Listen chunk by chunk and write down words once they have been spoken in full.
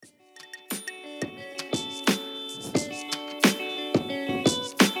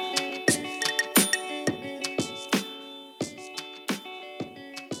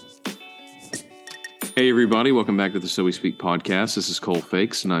everybody. Welcome back to the So We Speak podcast. This is Cole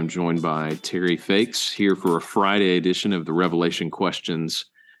Fakes, and I'm joined by Terry Fakes here for a Friday edition of the Revelation Questions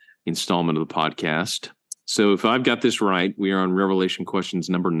installment of the podcast. So if I've got this right, we are on Revelation Questions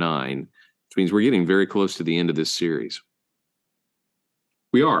number 9, which means we're getting very close to the end of this series.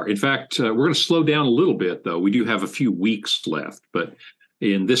 We are. In fact, we're going to slow down a little bit, though. We do have a few weeks left, but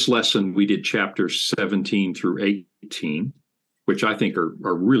in this lesson, we did chapters 17 through 18, which I think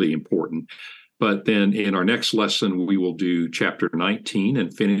are really important. But then in our next lesson, we will do chapter 19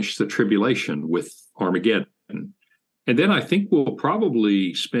 and finish the tribulation with Armageddon. And then I think we'll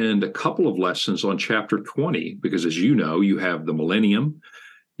probably spend a couple of lessons on chapter 20, because as you know, you have the millennium,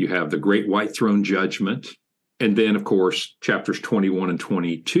 you have the great white throne judgment, and then, of course, chapters 21 and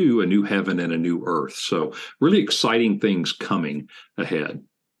 22, a new heaven and a new earth. So really exciting things coming ahead.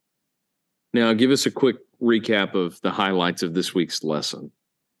 Now, give us a quick recap of the highlights of this week's lesson.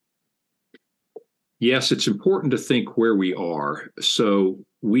 Yes, it's important to think where we are. So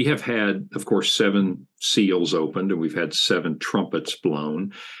we have had, of course, 7 seals opened, and we've had 7 trumpets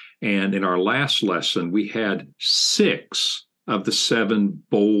blown. And in our last lesson, we had 6 of the 7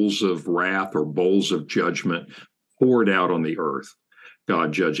 bowls of wrath or bowls of judgment poured out on the earth,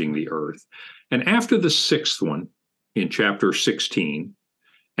 God judging the earth. And after the 6th one, in chapter 16,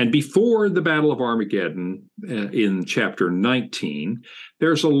 and before the Battle of Armageddon in chapter 19,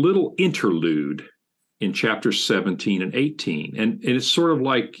 there's a little interlude in chapters 17 and 18. And it's sort of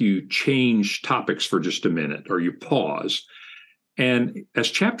like you change topics for just a minute, or you pause. And as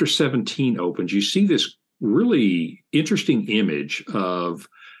chapter 17 opens, you see this really interesting image of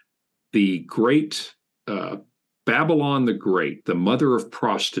the great Babylon the Great, the mother of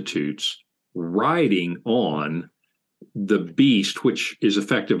prostitutes, riding on the beast, which is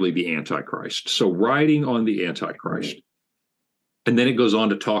effectively the Antichrist. So riding on the Antichrist. And then it goes on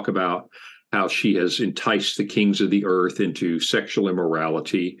to talk about how she has enticed the kings of the earth into sexual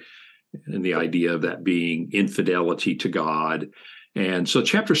immorality, and the idea of that being infidelity to God. And so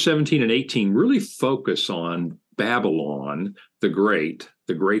chapter 17 and 18 really focus on Babylon the great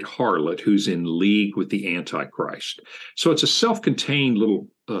harlot who's in league with the Antichrist. So it's a self-contained little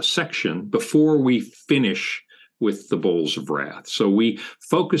section before we finish with the bowls of wrath. So we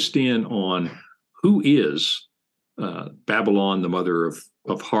focused in on who is Babylon, the mother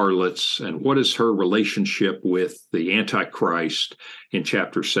of harlots, and what is her relationship with the Antichrist in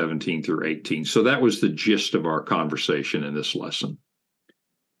chapter 17 through 18. So that was the gist of our conversation in this lesson.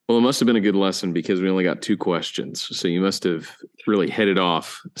 Well, it must have been a good lesson because we only got 2 questions. So you must have really headed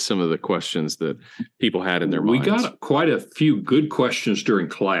off some of the questions that people had in their minds. We got quite a few good questions during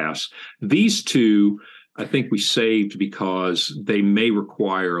class. These 2, I think we saved because they may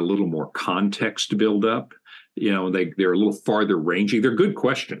require a little more context to build up. You know, they're a little farther ranging. They're good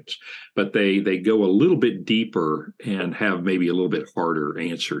questions, but they go a little bit deeper and have maybe a little bit harder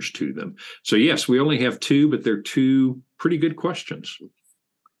answers to them. So yes, we only have 2, but they're 2 pretty good questions.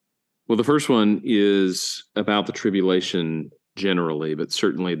 Well, the first one is about the tribulation generally, but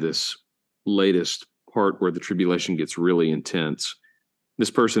certainly this latest part where the tribulation gets really intense.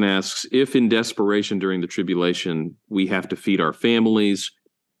 This person asks, if in desperation during the tribulation we have to feed our families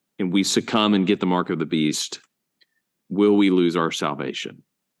and we succumb and get the mark of the beast, will we lose our salvation?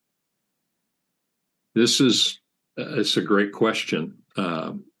 This is it's a great question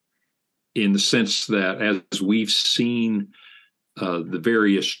in the sense that as we've seen the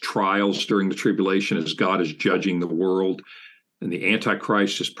various trials during the tribulation, as God is judging the world, and the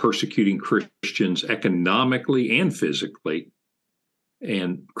Antichrist is persecuting Christians economically and physically,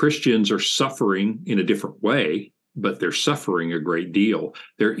 and Christians are suffering in a different way, but they're suffering a great deal.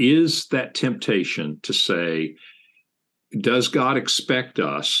 There is that temptation to say, does God expect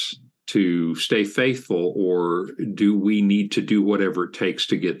us to stay faithful, or do we need to do whatever it takes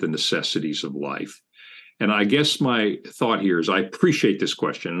to get the necessities of life? And I guess my thought here is I appreciate this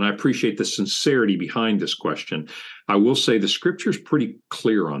question, and I appreciate the sincerity behind this question. I will say the scripture is pretty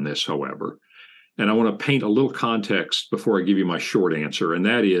clear on this, however, and I want to paint a little context before I give you my short answer, and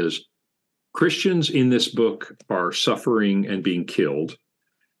that is Christians in this book are suffering and being killed.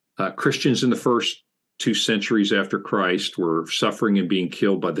 Christians in the first 2 centuries after Christ were suffering and being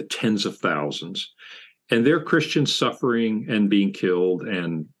killed by the tens of thousands. And there are Christians suffering and being killed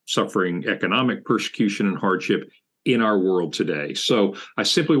and suffering economic persecution and hardship in our world today. So I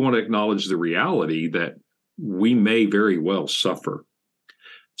simply want to acknowledge the reality that we may very well suffer.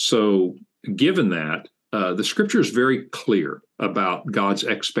 So given that, the scripture is very clear about God's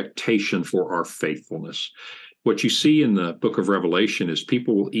expectation for our faithfulness. What you see in the book of Revelation is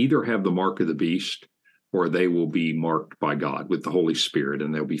people will either have the mark of the beast or they will be marked by God with the Holy Spirit,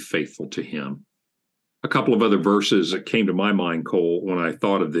 and they'll be faithful to him. A couple of other verses that came to my mind, Cole, when I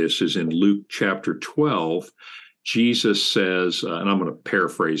thought of this is in Luke chapter 12. Jesus says, and I'm going to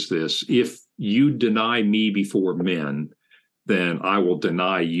paraphrase this, if you deny me before men, then I will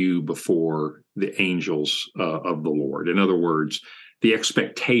deny you before the angels of the Lord. In other words, the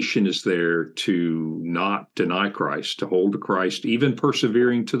expectation is there to not deny Christ, to hold to Christ, even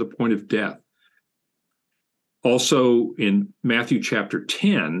persevering to the point of death. Also, in Matthew chapter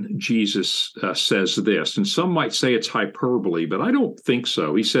 10, Jesus says this, and some might say it's hyperbole, but I don't think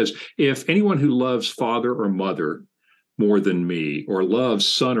so. He says, if anyone who loves father or mother more than me, or loves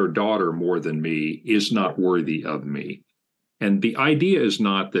son or daughter more than me, is not worthy of me. And the idea is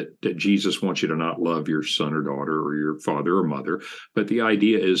not that Jesus wants you to not love your son or daughter or your father or mother, but the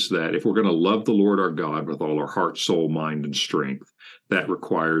idea is that if we're going to love the Lord our God with all our heart, soul, mind, and strength, that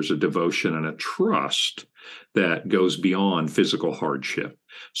requires a devotion and a trust that goes beyond physical hardship.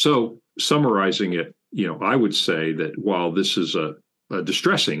 So summarizing it, I would say that while this is a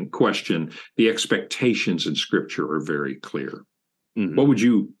distressing question, the expectations in Scripture are very clear. Mm-hmm. What would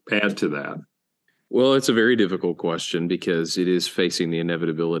you add to that? Well, it's a very difficult question because it is facing the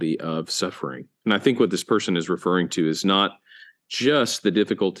inevitability of suffering. And I think what this person is referring to is not just the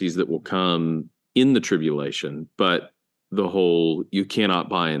difficulties that will come in the tribulation, but the whole you cannot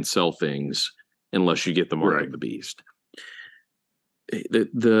buy and sell things unless you get the mark of the beast.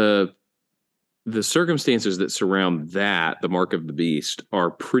 The circumstances that surround that, the mark of the beast,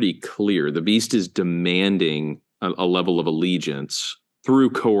 are pretty clear. The beast is demanding a level of allegiance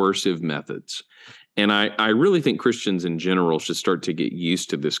through coercive methods. And I really think Christians in general should start to get used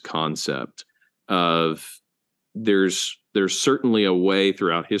to this concept of there's certainly a way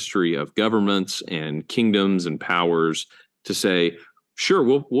throughout history of governments and kingdoms and powers to say, sure,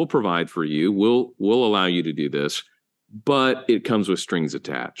 we'll provide for you, we'll allow you to do this, but it comes with strings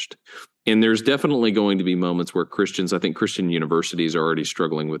attached. And there's definitely going to be moments where Christians, I think Christian universities are already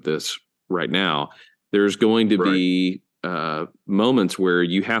struggling with this right now. There's going to be moments where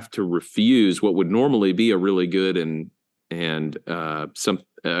you have to refuse what would normally be a really good and a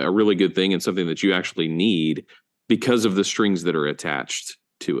really good thing and something that you actually need because of the strings that are attached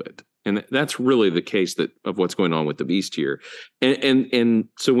to it. And that's really the case of what's going on with the beast here. And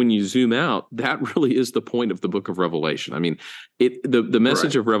so when you zoom out, that really is the point of the book of Revelation. I mean, the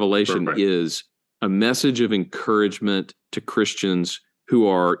message of Revelation is a message of encouragement to Christians who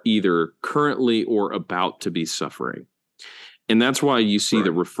are either currently or about to be suffering. And that's why you see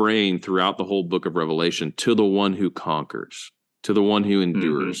the refrain throughout the whole book of Revelation, to the one who conquers, to the one who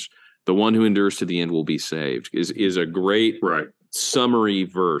endures, the one who endures to the end will be saved, is a great summary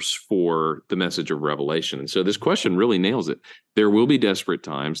verse for the message of Revelation. And so this question really nails it. There will be desperate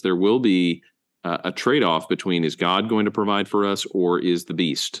times. There will be a trade-off between, is God going to provide for us or is the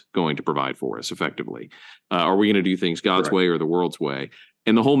beast going to provide for us effectively? Are we going to do things God's way or the world's way?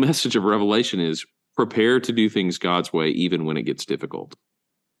 And the whole message of Revelation is prepare to do things God's way even when it gets difficult.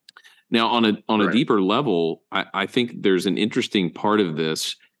 Now, on a deeper level, I think there's an interesting part of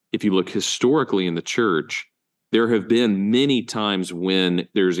this. If you look historically in the church, there have been many times when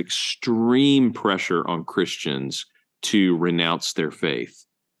there's extreme pressure on Christians to renounce their faith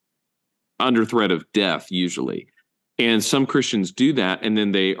under threat of death, usually. And some Christians do that, and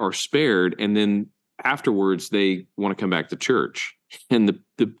then they are spared, and then afterwards they want to come back to church. And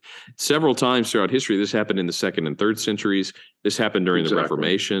the several times throughout history, this happened in the 2nd and 3rd centuries. This happened during the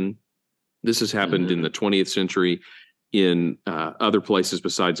Reformation. This has happened in the 20th century in other places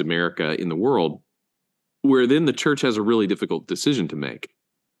besides America in the world, where then the church has a really difficult decision to make.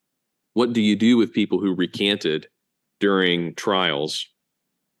 What do you do with people who recanted during trials,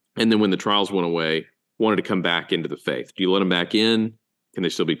 and then when the trials went away, wanted to come back into the faith? Do you let them back in? Can they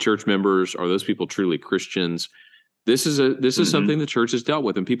still be church members? Are those people truly Christians? This is something the church has dealt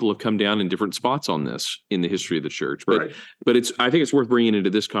with, and people have come down in different spots on this in the history of the church. But I think it's worth bringing into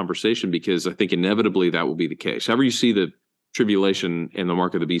this conversation because I think inevitably that will be the case. However you see the tribulation and the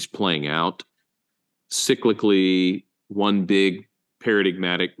mark of the beast playing out, cyclically, one big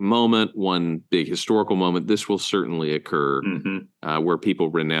paradigmatic moment, one big historical moment, this will certainly occur where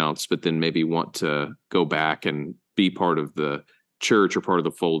people renounce, but then maybe want to go back and be part of the church or part of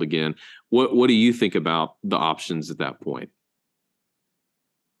the fold again. What do you think about the options at that point?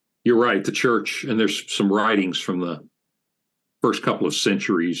 You're right. The church, and there's some writings from the first couple of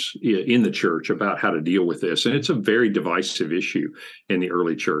centuries in the church about how to deal with this. And it's a very divisive issue in the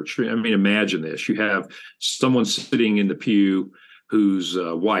early church. I mean, imagine this. You have someone sitting in the pew whose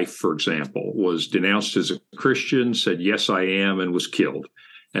wife, for example, was denounced as a Christian, said, "Yes, I am," and was killed.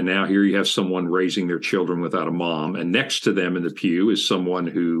 And now here you have someone raising their children without a mom. And next to them in the pew is someone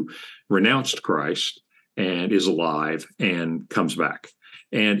who renounced Christ and is alive and comes back.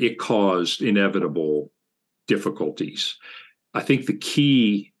 And it caused inevitable difficulties. I think the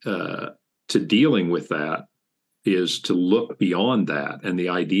key to dealing with that is to look beyond that. And the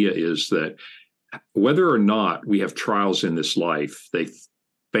idea is that whether or not we have trials in this life, they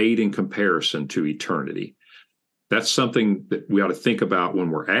fade in comparison to eternity. That's something that we ought to think about when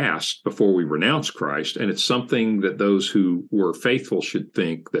we're asked before we renounce Christ. And it's something that those who were faithful should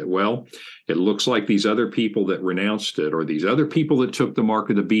think that, well, it looks like these other people that renounced it, or these other people that took the mark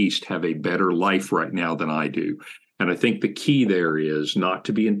of the beast, have a better life right now than I do. And I think the key there is not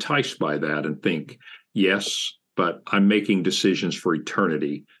to be enticed by that and think, yes, but I'm making decisions for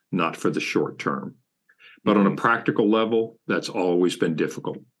eternity, not for the short term. But on a practical level, that's always been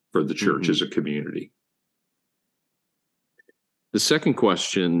difficult for the church as a community. The second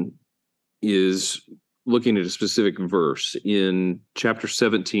question is looking at a specific verse. In chapter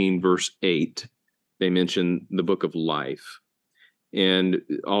 17, verse 8, they mention the book of life. And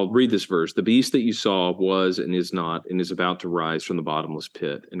I'll read this verse. The beast that you saw was and is not and is about to rise from the bottomless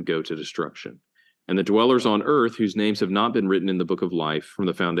pit and go to destruction. And the dwellers on earth, whose names have not been written in the book of life from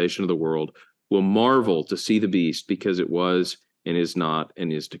the foundation of the world, will marvel to see the beast, because it was and is not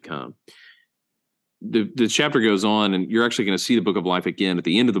and is to come. The chapter goes on, and you're actually going to see the book of life again at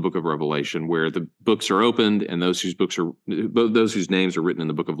the end of the book of Revelation, where the books are opened, and those whose names are written in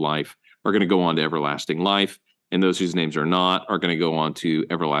the book of life are going to go on to everlasting life, and those whose names are not are going to go on to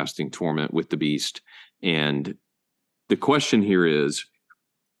everlasting torment with the beast. And the question here is,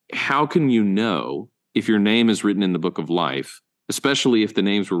 how can you know if your name is written in the book of life, especially if the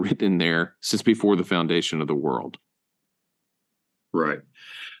names were written in there since before the foundation of the world? Right.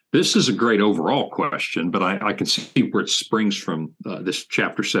 This is a great overall question, but I can see where it springs from, this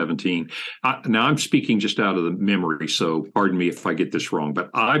chapter 17. Now, I'm speaking just out of the memory, so pardon me if I get this wrong, but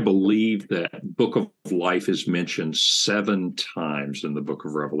I believe that book of life is mentioned 7 times in the book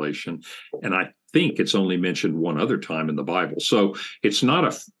of Revelation, and I think it's only mentioned one other time in the Bible. So it's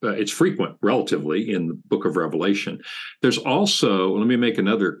not it's frequent relatively in the book of Revelation. There's also, let me make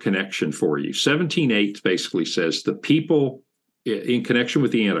another connection for you. 17:8 basically says the people in connection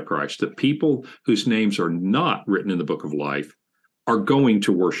with the Antichrist, the people whose names are not written in the book of life are going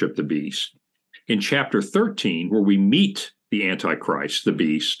to worship the beast. In chapter 13, where we meet the Antichrist, the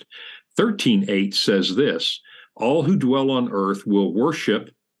beast, 13:8 says this: all who dwell on earth will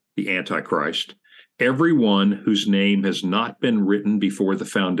worship the Antichrist, everyone whose name has not been written before the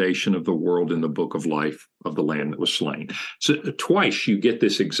foundation of the world in the book of life of the Lamb that was slain. So twice you get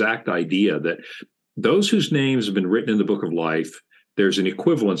this exact idea that those whose names have been written in the book of life, there's an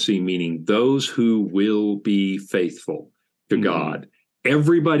equivalency, meaning those who will be faithful to God.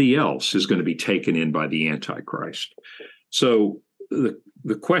 Everybody else is going to be taken in by the Antichrist. So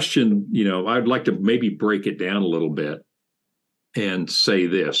the question, I'd like to maybe break it down a little bit and say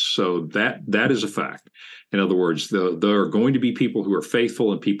this. So that is a fact. In other words, there are going to be people who are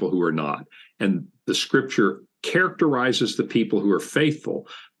faithful and people who are not. And the scripture characterizes the people who are faithful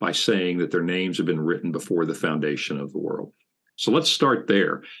by saying that their names have been written before the foundation of the world. So let's start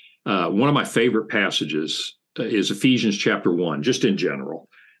there. One of my favorite passages is Ephesians chapter 1, just in general.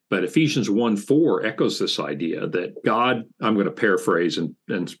 But Ephesians 1:4 echoes this idea that God, I'm going to paraphrase and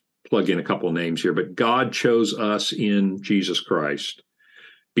plug in a couple of names here, but God chose us in Jesus Christ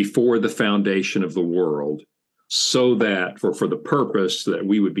before the foundation of the world, so that for the purpose that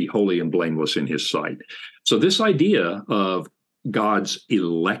we would be holy and blameless in his sight. So this idea of God's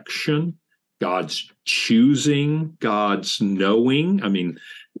election, God's choosing, God's knowing, I mean,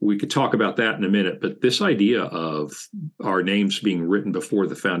 we could talk about that in a minute, but this idea of our names being written before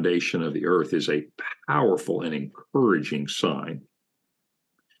the foundation of the earth is a powerful and encouraging sign.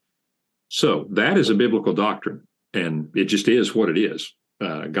 So that is a biblical doctrine, and it just is what it is.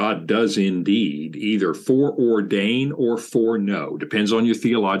 God does indeed either foreordain or foreknow, depends on your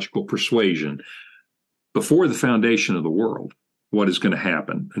theological persuasion, before the foundation of the world, what is going to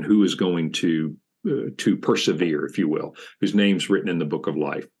happen and who is going to persevere, if you will, whose name's written in the book of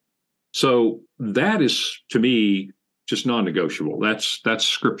life. So that is, to me, just non-negotiable. That's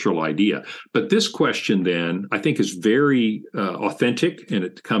scriptural idea. But this question then, I think, is very authentic, and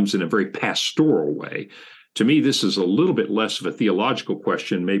it comes in a very pastoral way. To me, this is a little bit less of a theological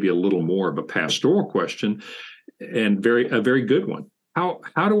question, maybe a little more of a pastoral question, and a very good one. How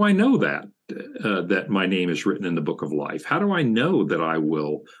do I know that my name is written in the book of life? How do I know that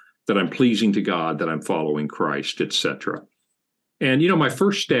I'm pleasing to God, that I'm following Christ, etc.? And my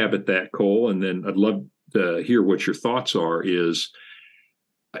first stab at that, Cole, and then I'd love to hear what your thoughts are, is,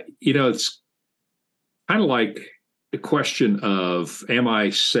 it's kind of like the question of, am I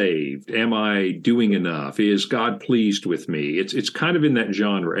saved? Am I doing enough? Is God pleased with me? It's kind of in that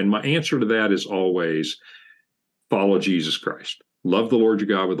genre. And my answer to that is always follow Jesus Christ. Love the Lord your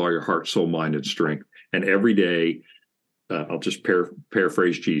God with all your heart, soul, mind, and strength. And every day, I'll just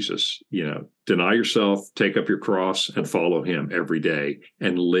paraphrase Jesus, deny yourself, take up your cross, and follow him every day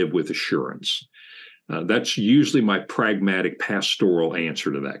and live with assurance. That's usually my pragmatic pastoral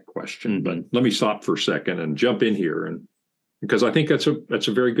answer to that question. But let me stop for a second and jump in here, and because I think that's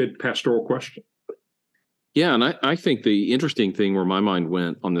a very good pastoral question. Yeah, and I think the interesting thing where my mind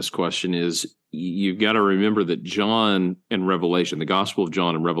went on this question is you've got to remember that John and Revelation, the Gospel of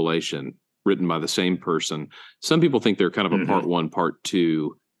John and Revelation, written by the same person. Some people think they're kind of a part one, part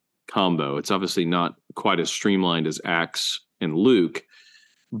two combo. It's obviously not quite as streamlined as Acts and Luke.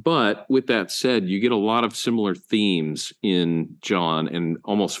 But with that said, you get a lot of similar themes in John and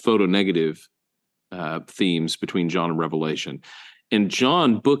almost photonegative themes between John and Revelation. And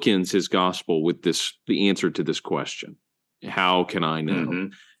John bookends his gospel with the answer to this question: how can I know?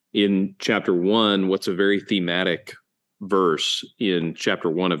 In chapter 1, what's a very thematic verse in chapter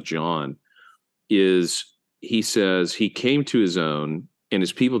 1 of John is he says, he came to his own, and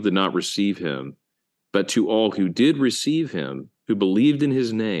his people did not receive him. But to all who did receive him, who believed in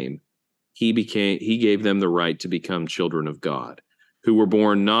his name, he gave them the right to become children of God, who were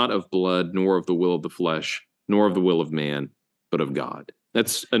born not of blood, nor of the will of the flesh, nor of the will of man, but of God.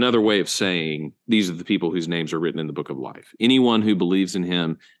 That's another way of saying these are the people whose names are written in the book of life. Anyone who believes in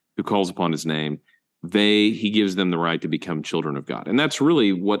him, who calls upon his name, he gives them the right to become children of God. And that's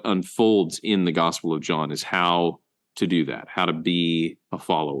really what unfolds in the Gospel of John, is how to do that, how to be a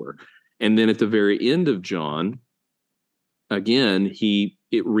follower. And then at the very end of John, again,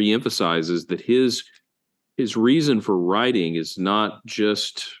 it reemphasizes that his reason for writing is not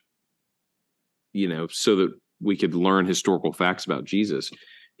just, so that we could learn historical facts about Jesus.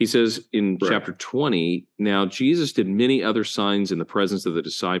 He says in chapter 20, now Jesus did many other signs in the presence of the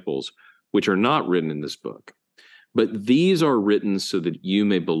disciples, which are not written in this book. But these are written so that you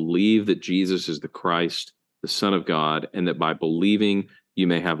may believe that Jesus is the Christ, the Son of God, and that by believing you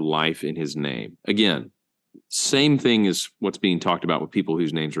may have life in his name. Again, same thing as what's being talked about with people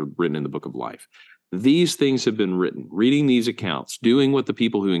whose names are written in the book of life. These things have been written, reading these accounts, doing what the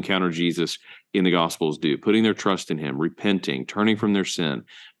people who encounter Jesus in the Gospels do, putting their trust in him, repenting, turning from their sin.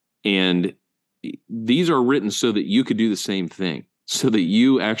 And these are written so that you could do the same thing, so that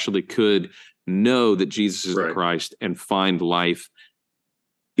you actually could know that Jesus is the Christ and find life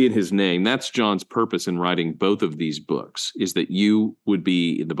in his name. That's John's purpose in writing both of these books, is that you would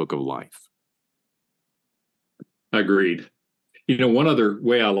be in the book of life. Agreed. One other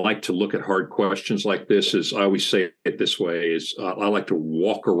way I like to look at hard questions like this is, I always say it this way, is I like to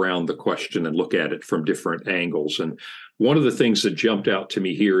walk around the question and look at it from different angles. And one of the things that jumped out to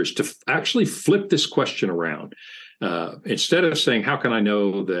me here is to actually flip this question around. Instead of saying, how can I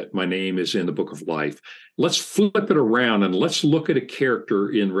know that my name is in the book of life? Let's flip it around and let's look at a character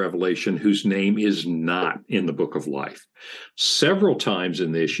in Revelation whose name is not in the book of life. Several times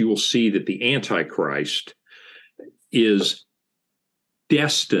in this, you will see that the Antichrist is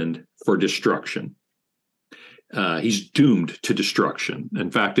destined for destruction. He's doomed to destruction.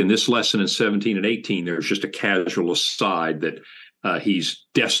 In fact, in this lesson in 17 and 18, there's just a casual aside that he's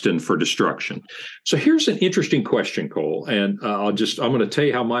destined for destruction. So here's an interesting question, Cole, and I'm going to tell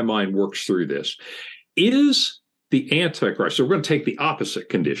you how my mind works through this. Is the Antichrist, so we're going to take the opposite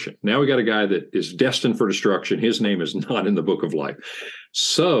condition. Now we got a guy that is destined for destruction. His name is not in the book of life.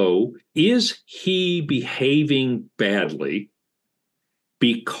 So is he behaving badly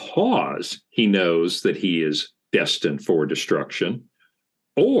because he knows that he is destined for destruction?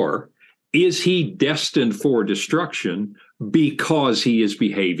 Or is he destined for destruction because he is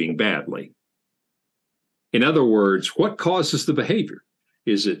behaving badly? In other words, what causes the behavior?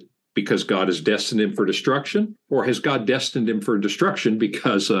 Is it because God has destined him for destruction, or has God destined him for destruction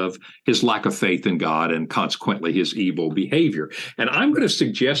because of his lack of faith in God and consequently his evil behavior? And I'm going to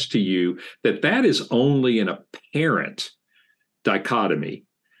suggest to you that that is only an apparent dichotomy.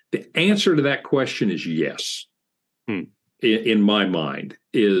 The answer to that question is yes. In my mind,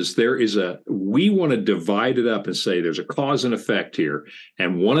 we want to divide it up and say there's a cause and effect here,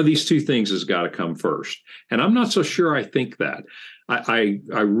 and one of these two things has got to come first. And I'm not so sure I think that. I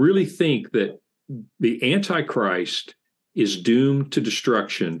really think that the Antichrist is doomed to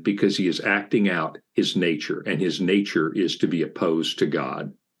destruction because he is acting out his nature, and his nature is to be opposed to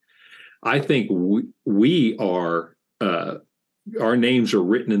God. I think we are, our names are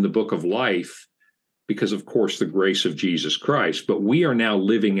written in the book of life because, of course, the grace of Jesus Christ, but we are now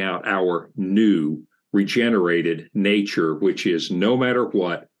living out our new regenerated nature, which is no matter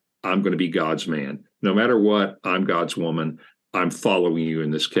what, I'm going to be God's man. No matter what, I'm God's woman. I'm following you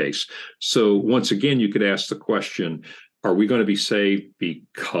in this case. So once again, you could ask the question, are we going to be saved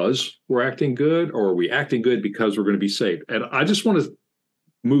because we're acting good, or are we acting good because we're going to be saved? And I just want to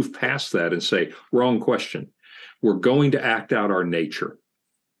move past that and say, wrong question. We're going to act out our nature.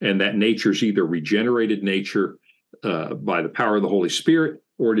 And that nature is either regenerated nature by the power of the Holy Spirit,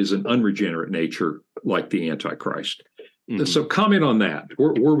 or it is an unregenerate nature like the Antichrist. Mm-hmm. So comment on that.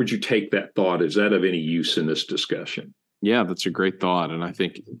 Where would you take that thought? Is that of any use in this discussion? Yeah, that's a great thought. And I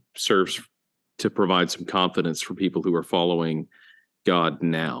think it serves to provide some confidence for people who are following God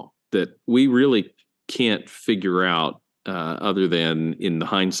now, that we really can't figure out, other than in the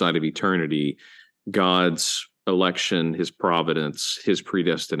hindsight of eternity, God's election, his providence, his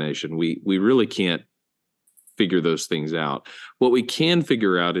predestination. We really can't figure those things out. What we can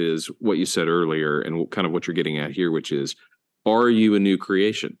figure out is what you said earlier, and kind of what you're getting at here, which is, are you a new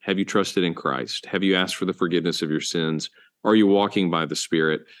creation? Have you trusted in Christ? Have you asked for the forgiveness of your sins? Are you walking by the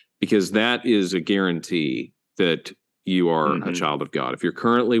Spirit? Because that is a guarantee that you are a child of God. If you're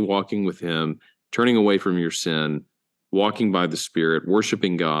currently walking with him, turning away from your sin, walking by the Spirit,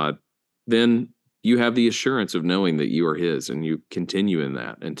 worshiping God, then you have the assurance of knowing that you are his, and you continue in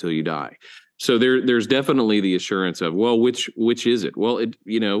that until you die. So there's definitely the assurance of, well, which is it? Well,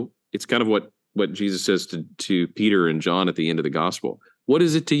 it's kind of what Jesus says to Peter and John at the end of the gospel. What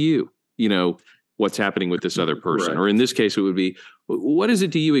is it to you? What's happening with this other person? Right. Or in this case, it would be, what is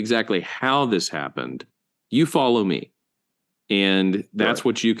it to you exactly how this happened? You follow me. And that's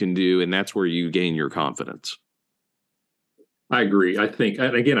what you can do. And that's where you gain your confidence. I agree. I think,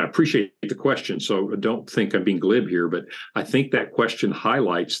 and again, I appreciate the question. So don't think I'm being glib here, but I think that question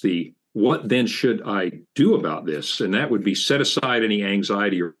highlights what then should I do about this? And that would be set aside any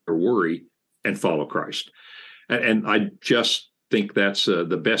anxiety or worry and follow Christ. And I just think that's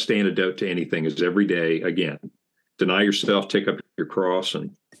the best antidote to anything, is every day, again, deny yourself, take up your cross,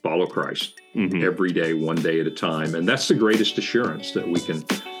 and follow Christ every day, one day at a time. And that's the greatest assurance that we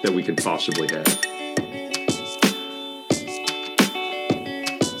can possibly have.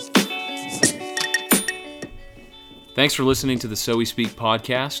 Thanks for listening to the So We Speak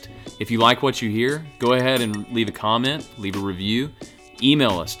podcast. If you like what you hear, go ahead and leave a comment, leave a review,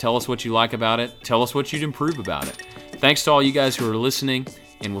 email us, tell us what you like about it, tell us what you'd improve about it. Thanks to all you guys who are listening,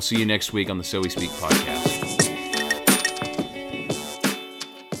 and we'll see you next week on the So We Speak podcast.